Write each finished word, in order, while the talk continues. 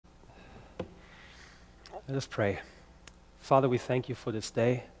Let us pray. Father, we thank you for this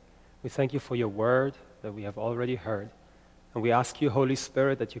day. We thank you for your word that we have already heard. And we ask you, Holy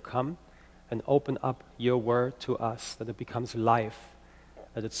Spirit, that you come and open up your word to us, that it becomes life,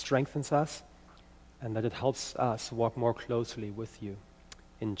 that it strengthens us, and that it helps us walk more closely with you.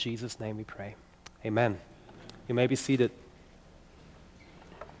 In Jesus' name we pray. Amen. You may be seated.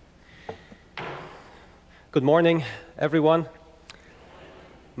 Good morning, everyone.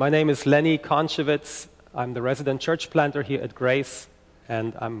 My name is Lenny Konchevitz. I'm the resident church planter here at Grace,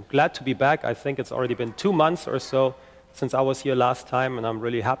 and I'm glad to be back. I think it's already been 2 months or so since I was here last time, and I'm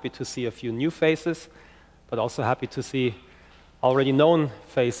really happy to see a few new faces, but also happy to see already known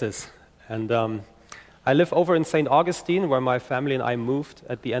faces. And I live over in St. Augustine, where my family and I moved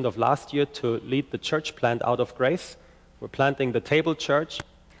at the end of last year to lead the church plant out of Grace. We're planting the Table Church,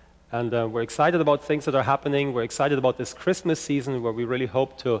 and we're excited about things that are happening. We're excited about this Christmas season, where we really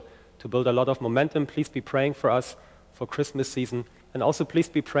hope to build a lot of momentum. Please be praying for us for Christmas season. And also please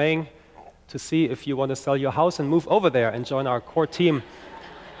be praying to see if you want to sell your house and move over there and join our core team.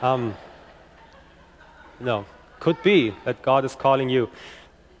 Could be that God is calling you.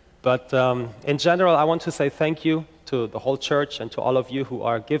 But in general, I want to say thank you to the whole church and to all of you who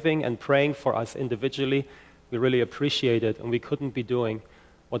are giving and praying for us individually. We really appreciate it, and we couldn't be doing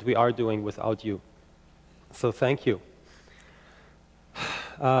what we are doing without you. So thank you.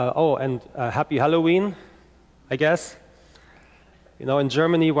 Happy Halloween, I guess. You know, in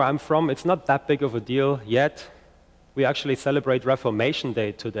Germany, where I'm from, it's not that big of a deal yet. We actually celebrate Reformation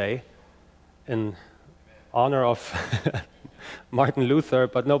Day today in honor of Martin Luther,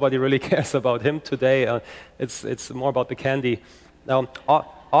 but nobody really cares about him today. It's more about the candy. Now,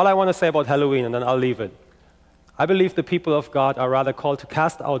 all I want to say about Halloween, and then I'll leave it. I believe the people of God are rather called to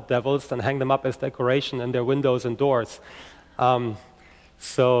cast out devils than hang them up as decoration in their windows and doors.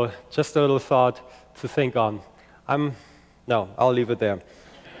 So just a little thought to think on. I'll leave it there.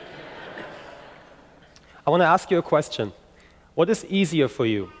 I want to ask you a question. What is easier for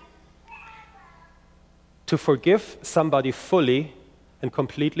you? To forgive somebody fully and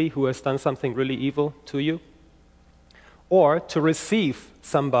completely who has done something really evil to you? Or to receive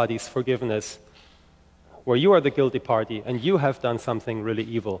somebody's forgiveness where you are the guilty party and you have done something really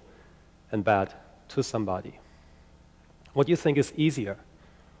evil and bad to somebody? What do you think is easier?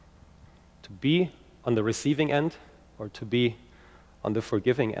 To be on the receiving end or to be on the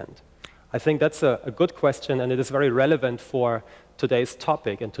forgiving end? I think that's a good question, and it is very relevant for today's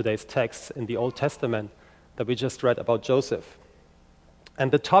topic and today's text in the Old Testament that we just read about Joseph.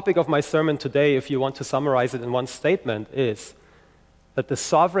 And the topic of my sermon today, if you want to summarize it in one statement, is that the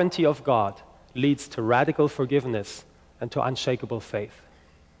sovereignty of God leads to radical forgiveness and to unshakable faith.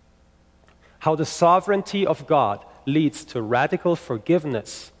 How the sovereignty of God leads to radical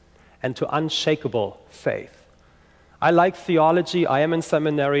forgiveness and to unshakable faith. I like theology. I am in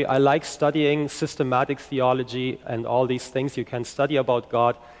seminary. I like studying systematic theology and all these things you can study about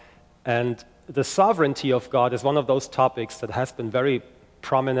God. And the sovereignty of God is one of those topics that has been very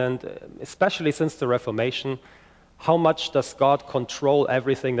prominent, especially since the Reformation. How much does God control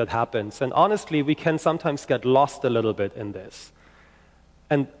everything that happens? And honestly, we can sometimes get lost a little bit in this.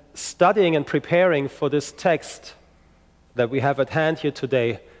 And studying and preparing for this text that we have at hand here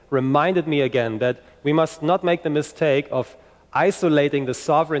today reminded me again that we must not make the mistake of isolating the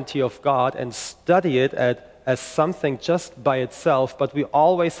sovereignty of God and study it as something just by itself, but we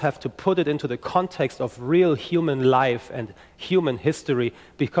always have to put it into the context of real human life and human history,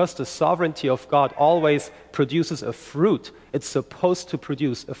 because the sovereignty of God always produces a fruit. It's supposed to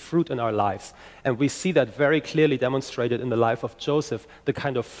produce a fruit in our lives. And we see that very clearly demonstrated in the life of Joseph, the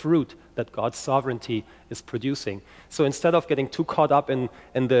kind of fruit that God's sovereignty is producing. So instead of getting too caught up in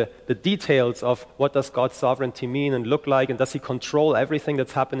the details of what does God's sovereignty mean and look like, and does he control everything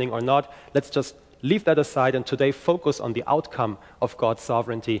that's happening or not, let's just leave that aside and today focus on the outcome of God's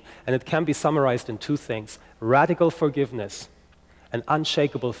sovereignty. And it can be summarized in 2 things: radical forgiveness and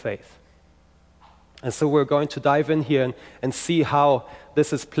unshakable faith. And so we're going to dive in here and see how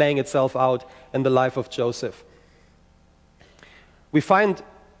this is playing itself out in the life of Joseph. We find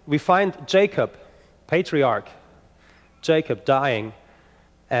Jacob, patriarch Jacob, dying,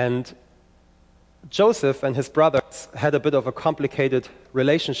 and Joseph and his brothers had a bit of a complicated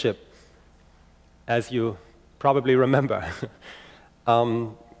relationship, as you probably remember.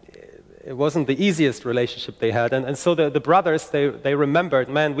 It wasn't the easiest relationship they had. And so the brothers, they remembered,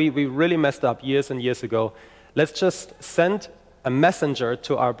 man, we really messed up years and years ago. Let's just send a messenger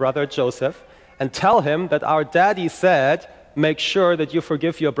to our brother Joseph and tell him that our daddy said, make sure that you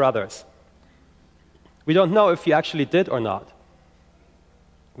forgive your brothers. We don't know if he actually did or not.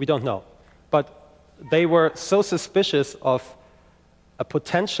 We don't know. But they were so suspicious of a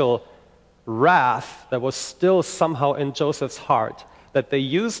potential wrath that was still somehow in Joseph's heart that they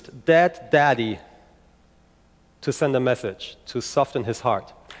used dead daddy to send a message, to soften his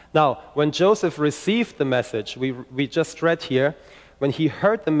heart. Now, when Joseph received the message, we just read here, when he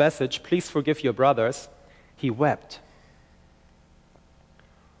heard the message, please forgive your brothers, he wept.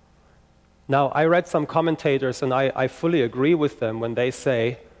 Now, I read some commentators, and I fully agree with them when they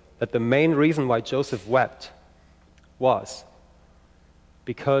say that the main reason why Joseph wept was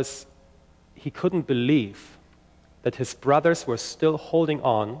because he couldn't believe that his brothers were still holding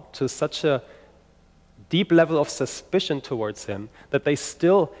on to such a deep level of suspicion towards him that they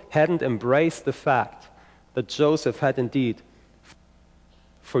still hadn't embraced the fact that Joseph had indeed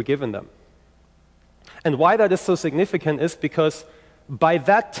forgiven them. And why that is so significant is because by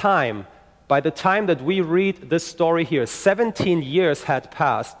that time, by the time that we read this story here, 17 years had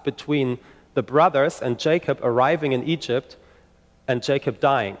passed between the brothers and Jacob arriving in Egypt and Jacob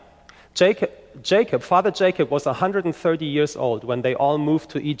dying. Father Jacob was 130 years old when they all moved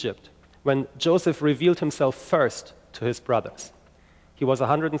to Egypt, when Joseph revealed himself first to his brothers. He was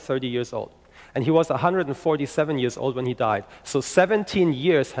 130 years old. And he was 147 years old when he died. So 17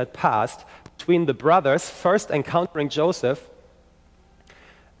 years had passed between the brothers first encountering Joseph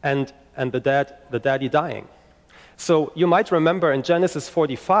and the daddy dying. So you might remember in Genesis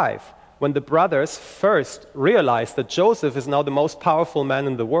 45, when the brothers first realized that Joseph is now the most powerful man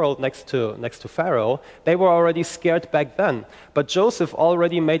in the world next to Pharaoh, they were already scared back then. But Joseph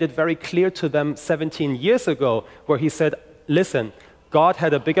already made it very clear to them 17 years ago, where he said, listen, God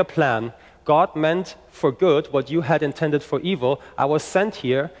had a bigger plan. God meant for good what you had intended for evil. I was sent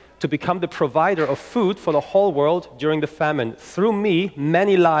here to become the provider of food for the whole world during the famine. Through me,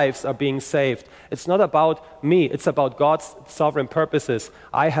 many lives are being saved. It's not about me, it's about God's sovereign purposes.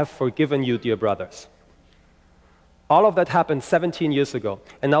 I have forgiven you, dear brothers. All of that happened 17 years ago.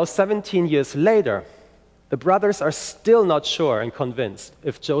 And now 17 years later, the brothers are still not sure and convinced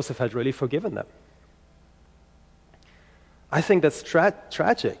if Joseph had really forgiven them. I think that's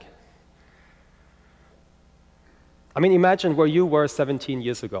tragic. I mean, imagine where you were 17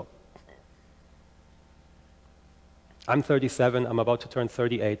 years ago. I'm 37, I'm about to turn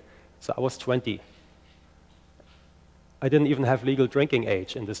 38, so I was 20. I didn't even have legal drinking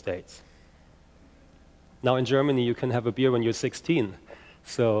age in the States. Now in Germany, you can have a beer when you're 16.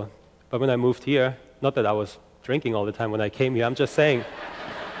 But when I moved here, not that I was drinking all the time when I came here, I'm just saying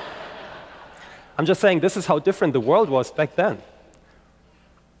this is how different the world was back then.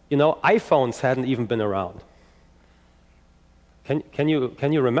 You know, iPhones hadn't even been around. Can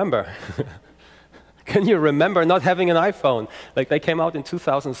you remember? Can you remember not having an iPhone? Like, they came out in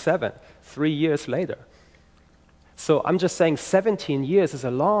 2007, 3 years later. So I'm just saying 17 years is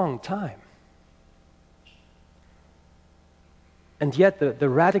a long time. And yet the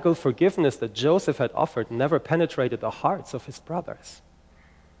radical forgiveness that Joseph had offered never penetrated the hearts of his brothers.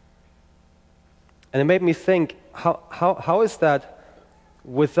 And it made me think, how is that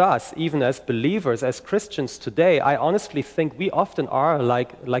with us, even as believers, as Christians today? I honestly think we often are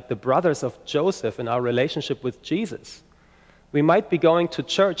like the brothers of Joseph in our relationship with Jesus. We might be going to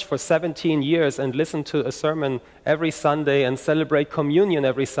church for 17 years and listen to a sermon every Sunday and celebrate communion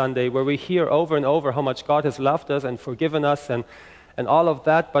every Sunday, where we hear over and over how much God has loved us and forgiven us and all of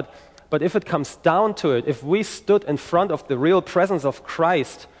that. But if it comes down to it, if we stood in front of the real presence of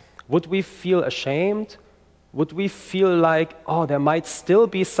Christ, would we feel ashamed? Would we feel like, oh, there might still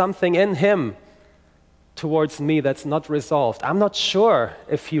be something in him towards me that's not resolved? I'm not sure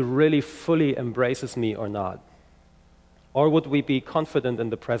if he really fully embraces me or not. Or would we be confident in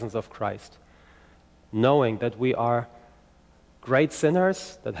the presence of Christ, knowing that we are great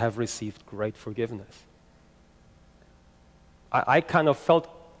sinners that have received great forgiveness? I kind of felt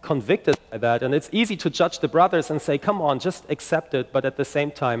convicted by that, and it's easy to judge the brothers and say, come on, just accept it. But at the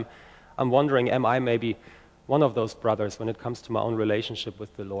same time, I'm wondering, am I maybe one of those brothers when it comes to my own relationship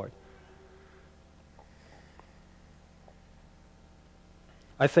with the Lord?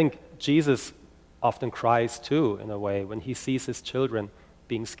 I think Jesus often cries too, in a way, when he sees his children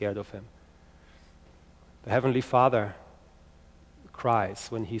being scared of him. The Heavenly Father cries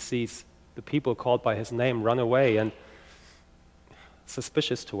when he sees the people called by his name run away and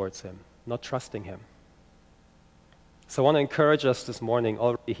suspicious towards him, not trusting him. So I want to encourage us this morning,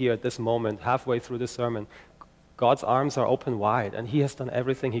 already here at this moment, halfway through the sermon. God's arms are open wide, and he has done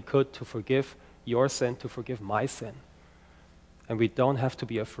everything he could to forgive your sin, to forgive my sin. And we don't have to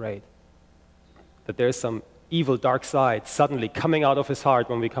be afraid that there's some evil, dark side suddenly coming out of his heart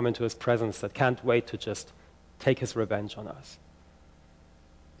when we come into his presence that can't wait to just take his revenge on us.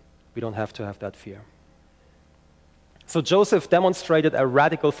 we don't have to have that fear. So Joseph demonstrated a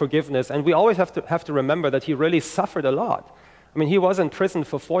radical forgiveness, and we always have to remember that he really suffered a lot. I mean, he was in prison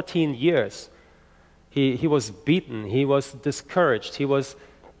for 14 years. He was beaten, he was discouraged, he was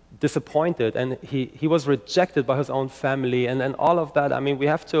disappointed, and he was rejected by his own family, and all of that. I mean, we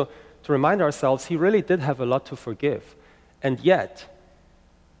have to remind ourselves he really did have a lot to forgive. And yet,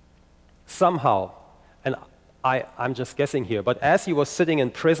 somehow, and I'm just guessing here, but as he was sitting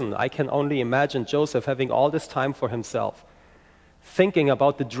in prison, I can only imagine Joseph having all this time for himself, thinking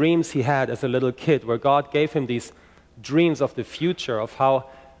about the dreams he had as a little kid, where God gave him these dreams of the future, of how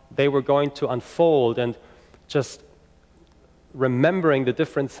they were going to unfold, and just remembering the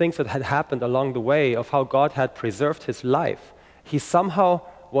different things that had happened along the way, of how God had preserved his life. He somehow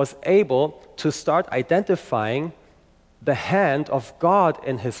was able to start identifying the hand of God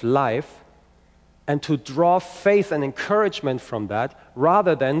in his life and to draw faith and encouragement from that,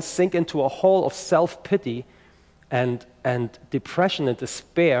 rather than sink into a hole of self-pity and depression and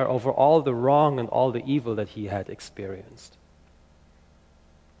despair over all the wrong and all the evil that he had experienced.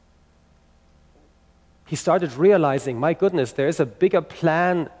 He started realizing, my goodness, there is a bigger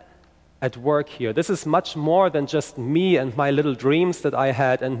plan at work here. This is much more than just me and my little dreams that I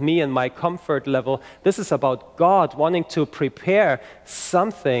had and me and my comfort level. This is about God wanting to prepare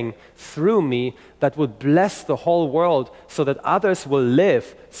something through me that would bless the whole world, so that others will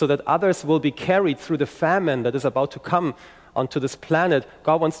live, so that others will be carried through the famine that is about to come onto this planet.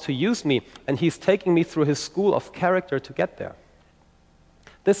 God wants to use me, and he's taking me through his school of character to get there.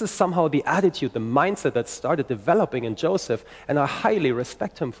 This is somehow the attitude, the mindset that started developing in Joseph, and I highly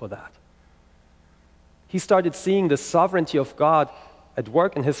respect him for that. He started seeing the sovereignty of God at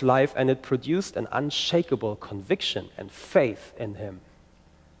work in his life, and it produced an unshakable conviction and faith in him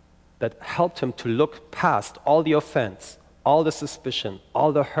that helped him to look past all the offense, all the suspicion,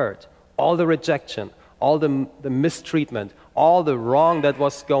 all the hurt, all the rejection, all the mistreatment, all the wrong that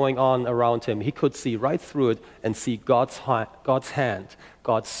was going on around him. He could see right through it and see God's hand,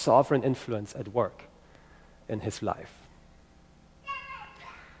 God's sovereign influence at work in his life.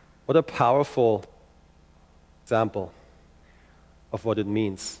 What a powerful example of what it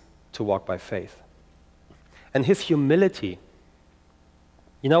means to walk by faith. And his humility.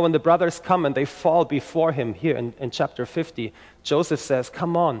 You know, when the brothers come and they fall before him here in chapter 50, Joseph says,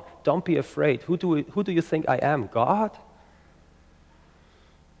 come on, don't be afraid. Who do you think I am, God?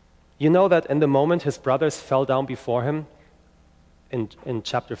 You know that in the moment his brothers fell down before him in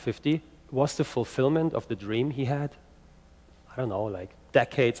chapter 50 was the fulfillment of the dream he had. I don't know, like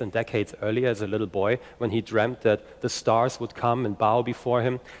decades and decades earlier as a little boy, when he dreamt that the stars would come and bow before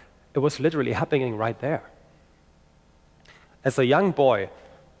him. It was literally happening right there. As a young boy,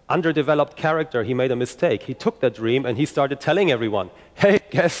 underdeveloped character, he made a mistake. He took that dream and he started telling everyone, hey,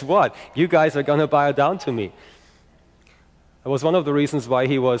 guess what? You guys are going to bow down to me. It was one of the reasons why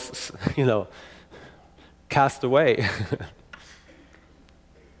he was, cast away.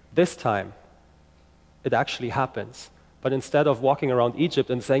 This time, it actually happens. But instead of walking around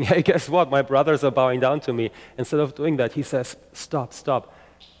Egypt and saying, hey, guess what? My brothers are bowing down to me. Instead of doing that, he says, stop,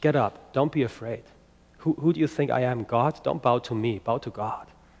 get up, don't be afraid. Who do you think I am, God? Don't bow to me, bow to God.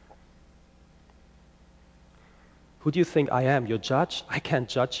 Who do you think I am, your judge? I can't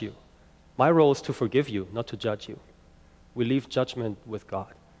judge you. My role is to forgive you, not to judge you. We leave judgment with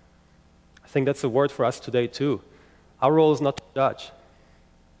God. I think that's a word for us today too. Our role is not to judge.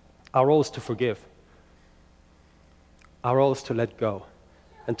 Our role is to forgive. Our role is to let go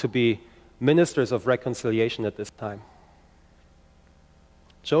and to be ministers of reconciliation at this time.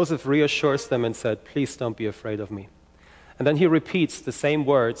 Joseph reassures them and said, please don't be afraid of me. And then he repeats the same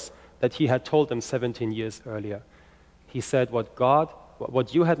words that he had told them 17 years earlier. He said,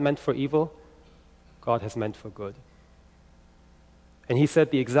 what you had meant for evil, God has meant for good. And he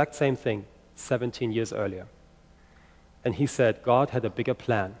said the exact same thing 17 years earlier. And he said, God had a bigger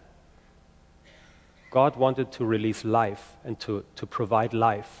plan. God wanted to release life and to provide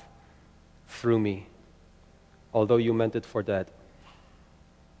life through me, although you meant it for death.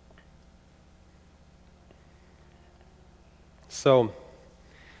 So,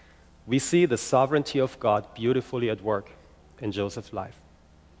 we see the sovereignty of God beautifully at work in Joseph's life,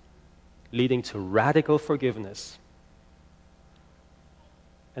 leading to radical forgiveness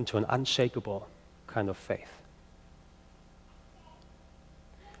and to an unshakable kind of faith.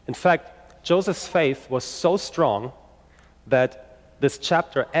 In fact, Joseph's faith was so strong that this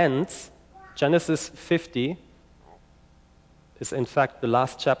chapter ends, Genesis 50 is in fact the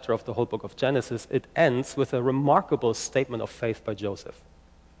last chapter of the whole book of Genesis. It ends with a remarkable statement of faith by Joseph.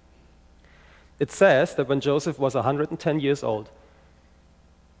 It says that when Joseph was 110 years old,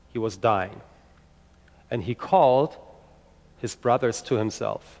 he was dying. And he called his brothers to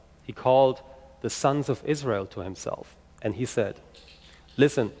himself. He called the sons of Israel to himself. And he said,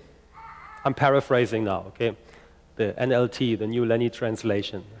 listen, I'm paraphrasing now, okay? The NLT, the New Lenny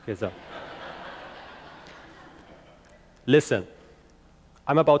Translation. Okay, so. Listen,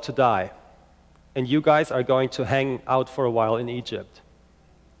 I'm about to die, and you guys are going to hang out for a while in Egypt.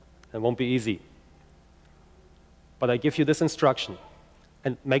 It won't be easy. But I give you this instruction,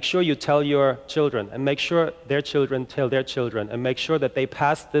 and make sure you tell your children, and make sure their children tell their children, and make sure that they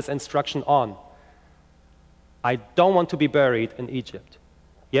pass this instruction on. I don't want to be buried in Egypt.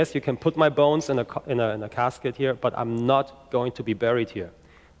 Yes, you can put my bones in a casket here, but I'm not going to be buried here,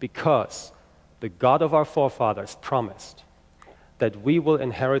 because the God of our forefathers promised that we will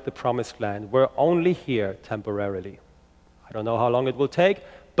inherit the promised land. We're only here temporarily. I don't know how long it will take,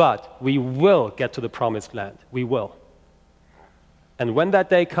 but we will get to the promised land. We will. And when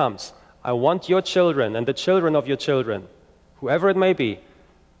that day comes, I want your children and the children of your children, whoever it may be,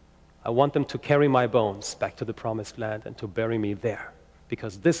 I want them to carry my bones back to the promised land and to bury me there,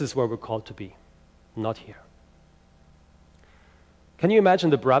 because this is where we're called to be, not here. Can you imagine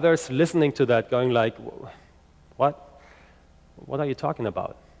the brothers listening to that going like, what? What are you talking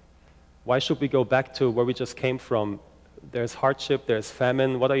about? Why should we go back to where we just came from? There's hardship, there's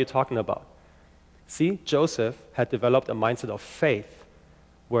famine. What are you talking about? See, Joseph had developed a mindset of faith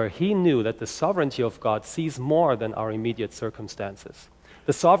where he knew that the sovereignty of God sees more than our immediate circumstances.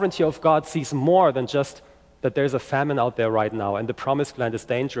 The sovereignty of God sees more than just that there's a famine out there right now and the promised land is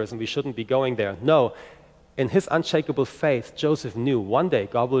dangerous and we shouldn't be going there. No, in his unshakable faith, Joseph knew one day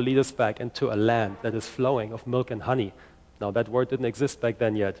God will lead us back into a land that is flowing of milk and honey. Now, that word didn't exist back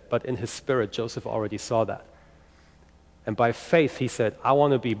then yet, but in his spirit, Joseph already saw that. And by faith, he said, I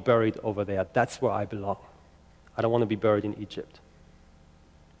want to be buried over there. That's where I belong. I don't want to be buried in Egypt.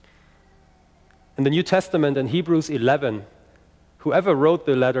 In the New Testament, in Hebrews 11, whoever wrote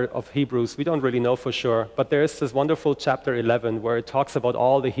the letter of Hebrews, we don't really know for sure, but there is this wonderful chapter 11 where it talks about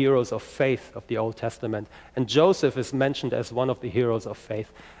all the heroes of faith of the Old Testament. And Joseph is mentioned as one of the heroes of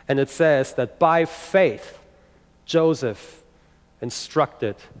faith. And it says that by faith, Joseph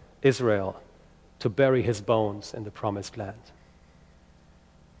instructed Israel to bury his bones in the promised land.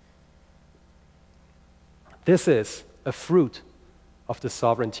 This is a fruit of the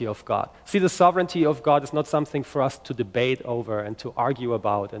sovereignty of God. See, the sovereignty of God is not something for us to debate over and to argue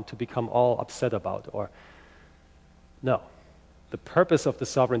about and to become all upset about. No. The purpose of the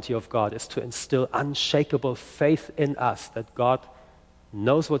sovereignty of God is to instill unshakable faith in us that God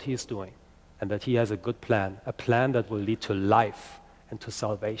knows what he is doing and that he has a good plan, a plan that will lead to life and to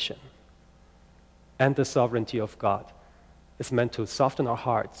salvation. And the sovereignty of God is meant to soften our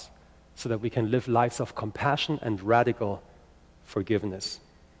hearts so that we can live lives of compassion and radical forgiveness.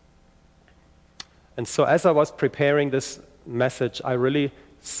 And so as I was preparing this message, I really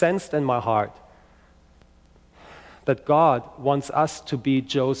sensed in my heart that God wants us to be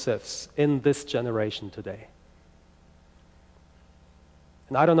Josephs in this generation today.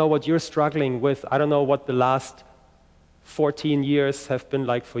 And I don't know what you're struggling with. I don't know what the last 14 years have been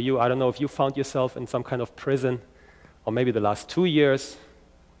like for you. I don't know if you found yourself in some kind of prison, or maybe the last 2 years.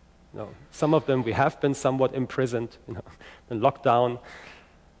 Some of them we have been somewhat imprisoned, and locked down.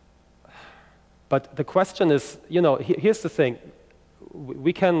 But the question is, here's the thing.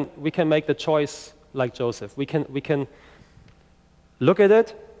 We can make the choice like Joseph. We can look at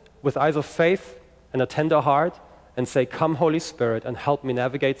it with eyes of faith and a tender heart and say, come, Holy Spirit, and help me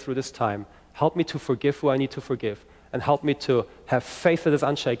navigate through this time. Help me to forgive who I need to forgive, and help me to have faith that is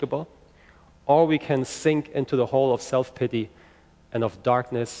unshakable. Or we can sink into the hole of self-pity and of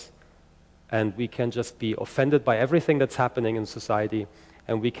darkness, and we can just be offended by everything that's happening in society,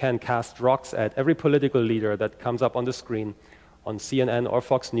 and we can cast rocks at every political leader that comes up on the screen, on CNN or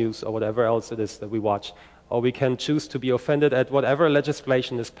Fox News or whatever else it is that we watch. Or we can choose to be offended at whatever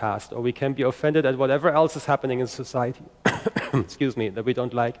legislation is passed, or we can be offended at whatever else is happening in society, excuse me, that we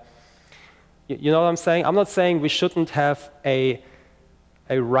don't like. You know what I'm saying? I'm not saying we shouldn't have a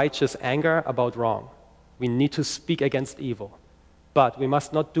righteous anger about wrong. We need to speak against evil. But we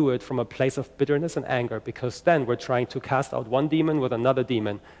must not do it from a place of bitterness and anger, because then we're trying to cast out one demon with another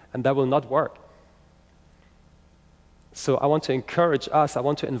demon, and that will not work. So I want to encourage us, I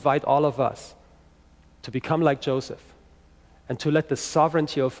want to invite all of us to become like Joseph and to let the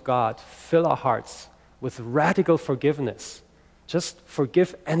sovereignty of God fill our hearts with radical forgiveness. Just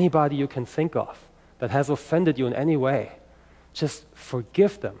forgive anybody you can think of that has offended you in any way. Just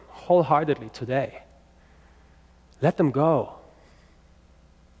forgive them wholeheartedly today. Let them go.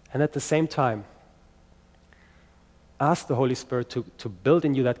 And at the same time, Ask the Holy Spirit to build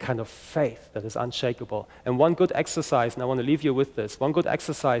in you that kind of faith that is unshakable. And one good exercise, and I want to leave you with this, one good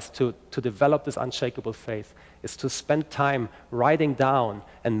exercise to develop this unshakable faith is to spend time writing down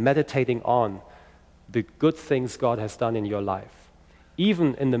and meditating on the good things God has done in your life,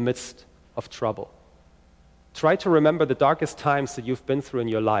 even in the midst of trouble. Try to remember the darkest times that you've been through in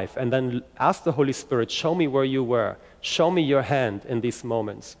your life, and then ask the Holy Spirit, show me where you were. Show me your hand in these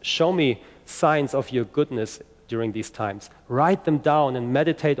moments. Show me signs of your goodness during these times. Write them down and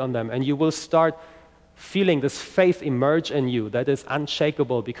meditate on them, and you will start feeling this faith emerge in you that is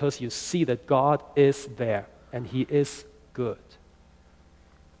unshakable because you see that God is there and He is good.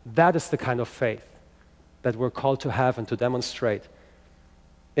 That is the kind of faith that we're called to have and to demonstrate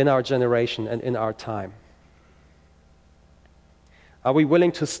in our generation and in our time. Are we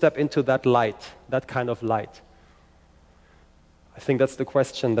willing to step into that light, that kind of light? I think that's the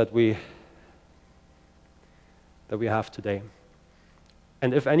question that we have today.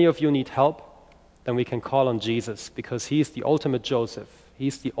 And if any of you need help, then we can call on Jesus, because He's the ultimate Joseph.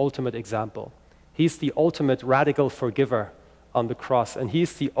 He's the ultimate example. He's the ultimate radical forgiver on the cross, and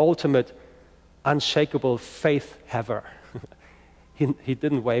He's the ultimate unshakable faith haver. He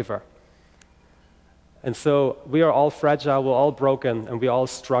didn't waver. And so we are all fragile, we're all broken, and we all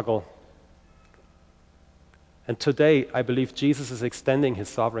struggle. And today, I believe Jesus is extending His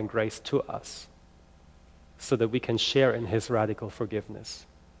sovereign grace to us so that we can share in His radical forgiveness,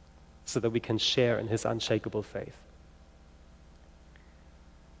 so that we can share in His unshakable faith.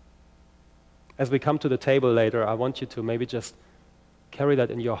 As we come to the table later, I want you to maybe just carry that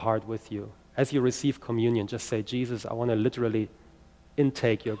in your heart with you. As you receive communion, just say, Jesus, I want to literally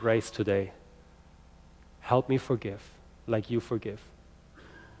intake your grace today. Help me forgive like you forgive.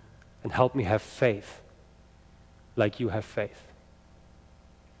 And help me have faith like you have faith.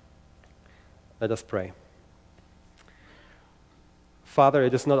 Let us pray. Father,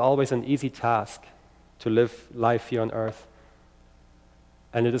 it is not always an easy task to live life here on earth.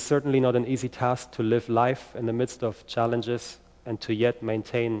 And it is certainly not an easy task to live life in the midst of challenges and to yet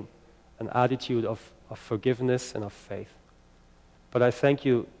maintain an attitude of forgiveness and of faith. But I thank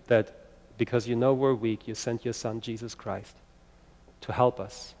you that because you know we're weak, you sent your Son, Jesus Christ, to help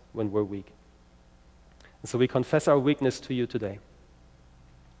us when we're weak. And so we confess our weakness to you today.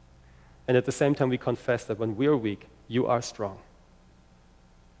 And at the same time, we confess that when we're weak, you are strong.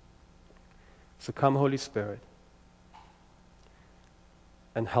 So come, Holy Spirit,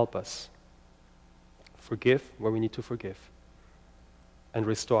 and help us forgive where we need to forgive and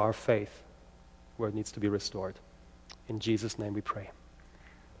restore our faith where it needs to be restored. In Jesus' name we pray.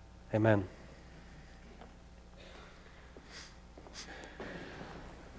 Amen.